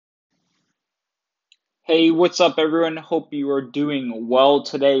Hey, what's up, everyone? Hope you are doing well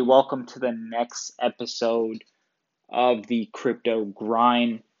today. Welcome to the next episode of the Crypto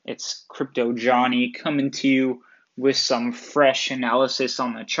Grind. It's Crypto Johnny coming to you with some fresh analysis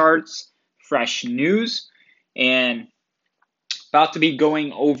on the charts, fresh news, and about to be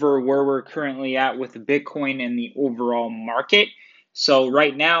going over where we're currently at with Bitcoin and the overall market. So,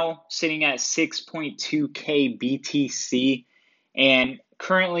 right now, sitting at 6.2K BTC, and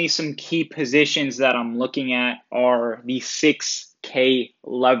currently some key positions that I'm looking at are the 6K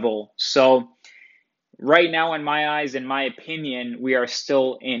level. So, right now, in my eyes, in my opinion, we are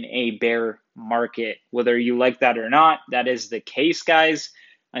still in a bear market. Whether you like that or not, that is the case, guys,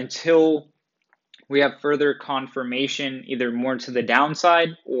 until we have further confirmation, either more to the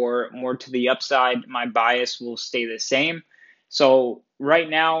downside or more to the upside. My bias will stay the same. So right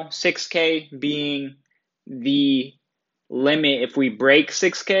now, 6K being the limit. If we break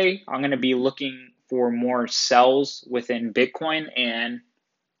 6K, I'm going to be looking for more sells within Bitcoin and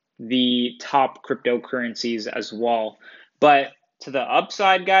the top cryptocurrencies as well. But to the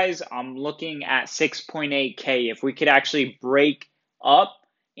upside, guys, I'm looking at 6.8K. If we could actually break up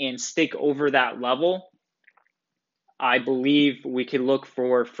and stick over that level, I believe we could look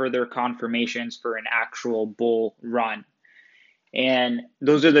for further confirmations for an actual bull run. And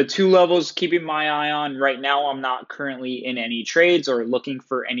those are the two levels keeping my eye on. Right now, I'm not currently in any trades or looking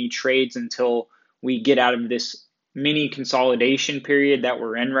for any trades until we get out of this mini consolidation period that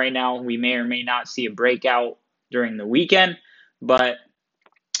we're in right now. We may or may not see a breakout during the weekend, but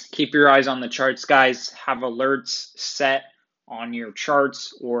keep your eyes on the charts, guys. Have alerts set on your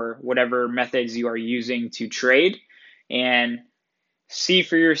charts or whatever methods you are using to trade, and see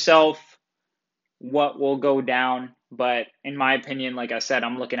for yourself what will go down. But in my opinion, like I said,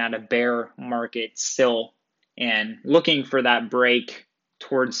 I'm looking at a bear market still and looking for that break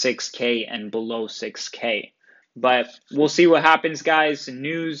towards 6K and below 6K. But we'll see what happens, guys.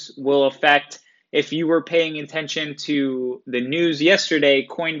 News will affect. If you were paying attention to the news yesterday,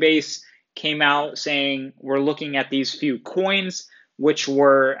 Coinbase came out saying we're looking at these few coins, which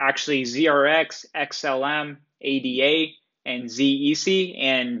were actually ZRX, XLM, ADA, and ZEC,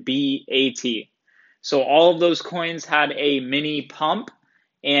 and BAT. So all of those coins had a mini pump,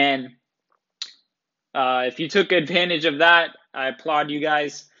 and if you took advantage of that, I applaud you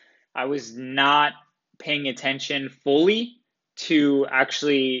guys. I was not paying attention fully to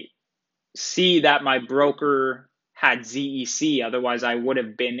actually see that my broker had ZEC. Otherwise, I would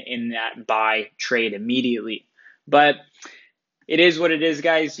have been in that buy trade immediately. But it is what it is,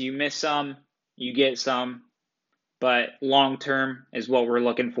 guys. You miss some, you get some. But long term is what we're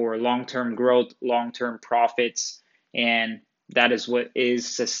looking for. Long-term growth, long-term profits, and that is what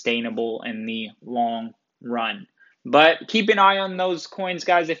is sustainable in the long run. But keep an eye on those coins,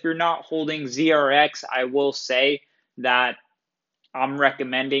 guys. If you're not holding ZRX, I will say that I'm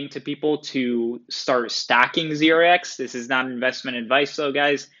recommending to people to start stacking ZRX. This is not investment advice, though,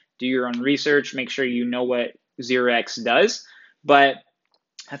 guys. Do your own research. Make sure you know what ZRX does. But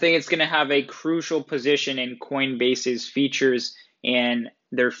I think it's going to have a crucial position in Coinbase's features and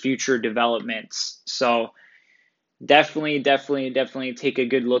their future developments. So definitely take a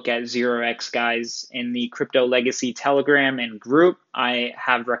good look at ZeroX, guys. In the Crypto Legacy Telegram and group, I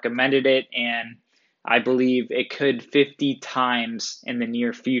have recommended it, and I believe it could 50 times in the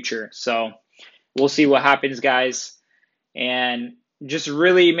near future. So we'll see what happens, guys. And just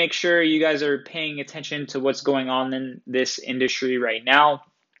really make sure you guys are paying attention to what's going on in this industry right now.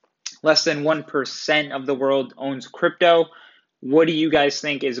 Less than 1% of the world owns crypto. What do you guys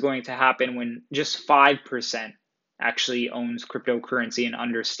think is going to happen when just 5% actually owns cryptocurrency and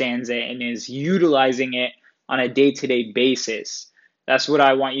understands it and is utilizing it on a day-to-day basis? That's what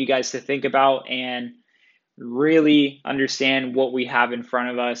I want you guys to think about and really understand what we have in front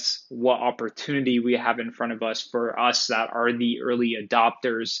of us, what opportunity we have in front of us for us that are the early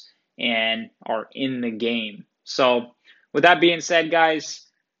adopters and are in the game. So with that being said, guys,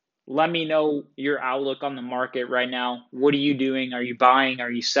 let me know your outlook on the market right now. What are you doing? Are you buying?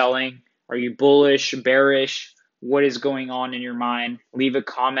 Are you selling? Are you bullish, bearish? What is going on in your mind? Leave a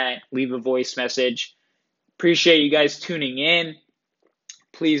comment, leave a voice message. Appreciate you guys tuning in.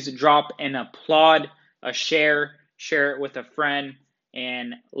 Please drop an applaud, a share it with a friend,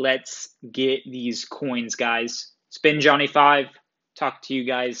 and let's get these coins, guys. It's been Johnny 5. Talk to you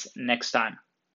guys next time.